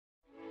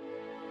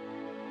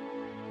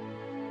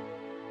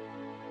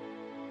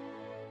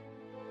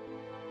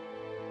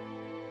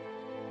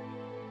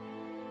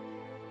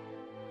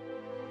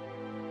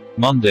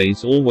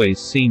Mondays always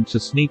seemed to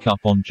sneak up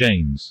on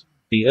James.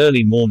 The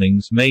early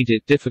mornings made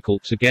it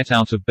difficult to get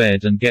out of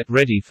bed and get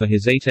ready for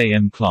his 8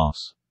 a.m.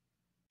 class.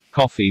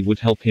 Coffee would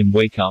help him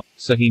wake up,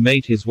 so he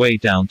made his way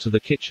down to the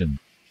kitchen.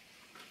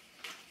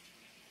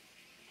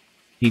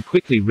 He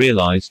quickly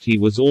realized he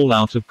was all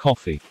out of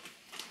coffee.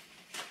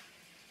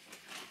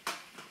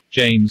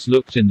 James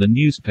looked in the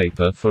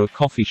newspaper for a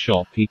coffee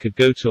shop he could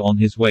go to on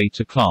his way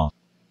to class.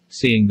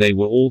 Seeing they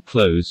were all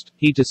closed,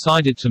 he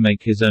decided to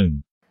make his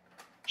own.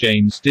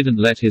 James didn't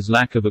let his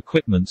lack of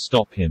equipment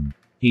stop him.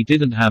 He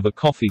didn't have a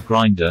coffee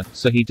grinder,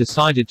 so he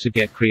decided to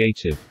get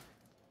creative.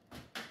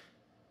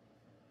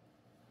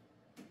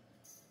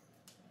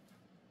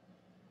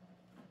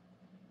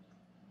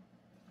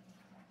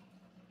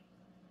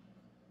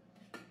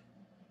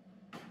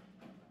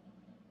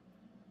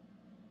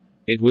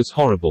 It was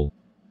horrible.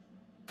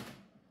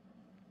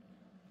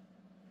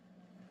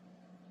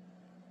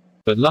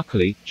 But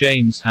luckily,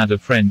 James had a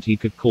friend he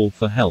could call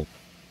for help.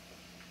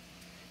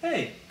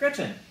 Hey,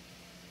 Gretchen.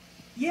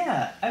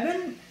 Yeah, I've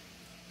been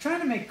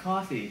trying to make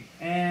coffee,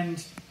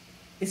 and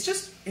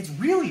it's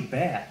really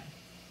bad.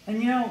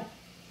 And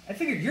I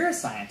figured you're a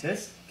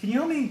scientist. Can you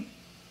help me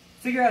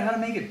figure out how to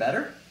make it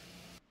better?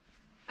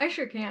 I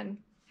sure can.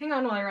 Hang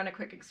on while I run a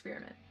quick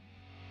experiment.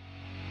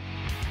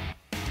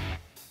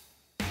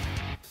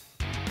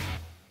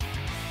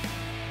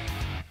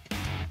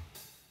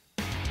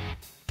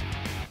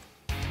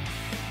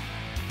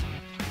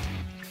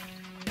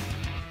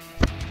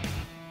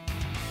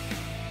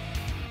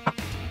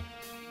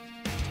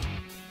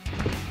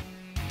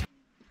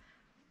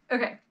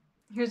 Okay,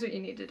 here's what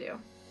you need to do.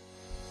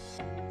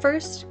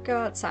 First, go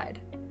outside.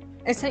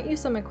 I sent you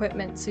some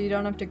equipment so you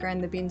don't have to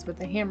grind the beans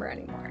with a hammer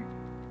anymore.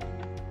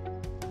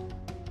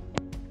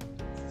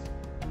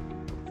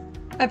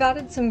 I've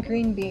added some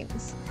green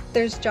beans.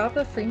 There's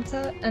Java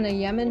Frinta and a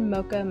Yemen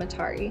Mocha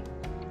Matari.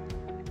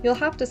 You'll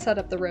have to set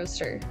up the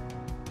roaster,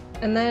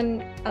 and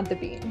then add the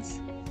beans.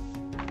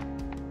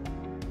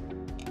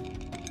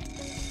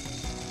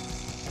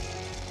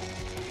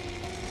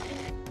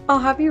 I'll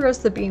have you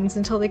roast the beans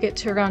until they get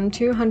to around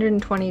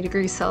 220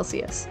 degrees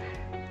Celsius.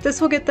 This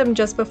will get them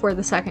just before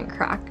the second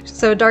crack,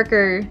 so a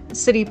darker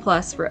City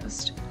Plus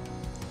roast.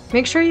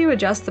 Make sure you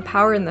adjust the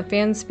power and the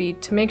fan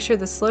speed to make sure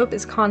the slope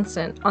is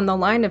constant on the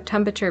line of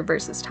temperature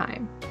versus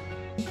time.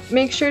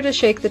 Make sure to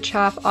shake the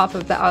chaff off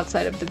of the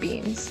outside of the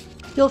beans.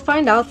 You'll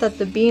find out that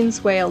the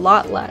beans weigh a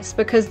lot less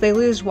because they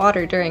lose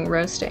water during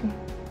roasting.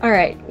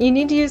 Alright, you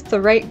need to use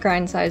the right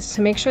grind size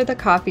to make sure the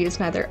coffee is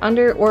neither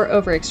under or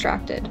over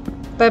extracted.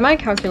 By my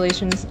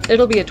calculations,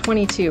 it'll be a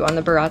 22 on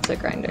the Baratza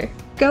grinder.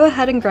 Go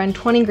ahead and grind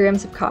 20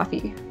 grams of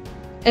coffee,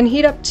 and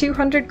heat up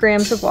 200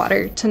 grams of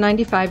water to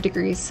 95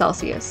 degrees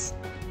Celsius.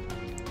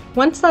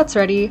 Once that's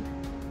ready,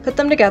 put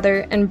them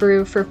together and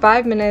brew for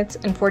 5 minutes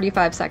and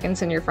 45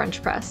 seconds in your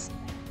French press.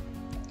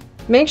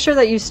 Make sure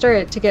that you stir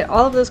it to get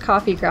all of those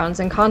coffee grounds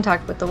in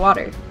contact with the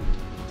water.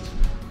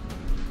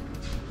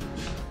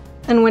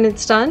 And when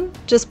it's done,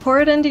 just pour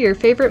it into your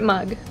favorite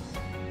mug.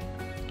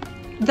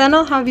 Then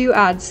I'll have you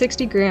add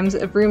 60 grams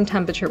of room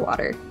temperature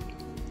water.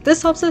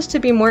 This helps us to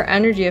be more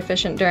energy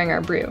efficient during our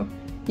brew.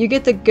 You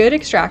get the good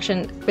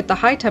extraction with the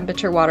high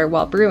temperature water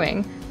while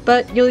brewing,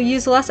 but you'll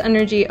use less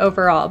energy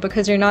overall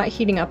because you're not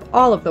heating up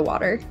all of the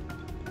water.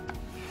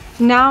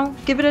 Now,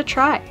 give it a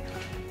try.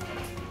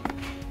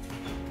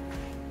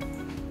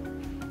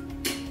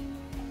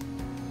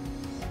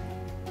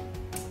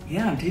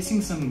 Yeah, I'm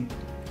tasting some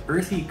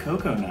earthy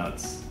cocoa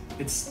notes.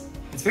 It's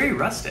very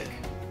rustic.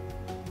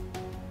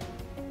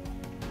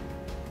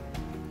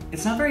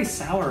 It's not very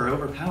sour or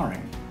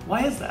overpowering.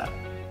 Why is that?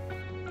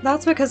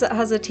 That's because it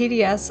has a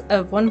TDS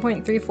of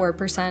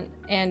 1.34%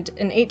 and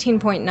an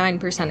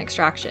 18.9%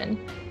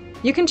 extraction.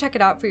 You can check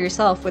it out for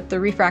yourself with the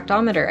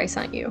refractometer I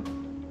sent you.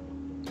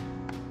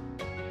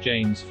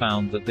 James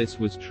found that this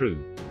was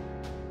true.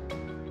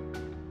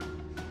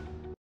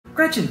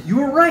 Gretchen, you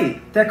were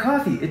right! That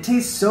coffee, it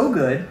tastes so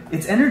good,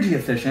 it's energy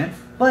efficient,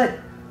 but,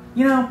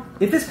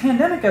 if this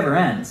pandemic ever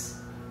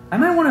ends, I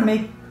might want to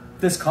make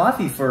this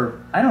coffee for,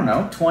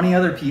 20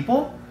 other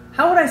people?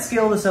 How would I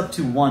scale this up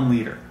to 1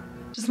 liter?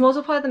 Just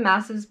multiply the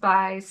masses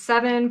by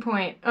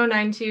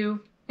 7.092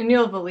 and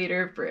you'll have a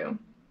liter of brew.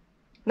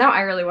 Now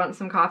I really want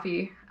some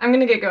coffee. I'm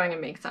gonna get going and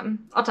make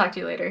some. I'll talk to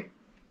you later.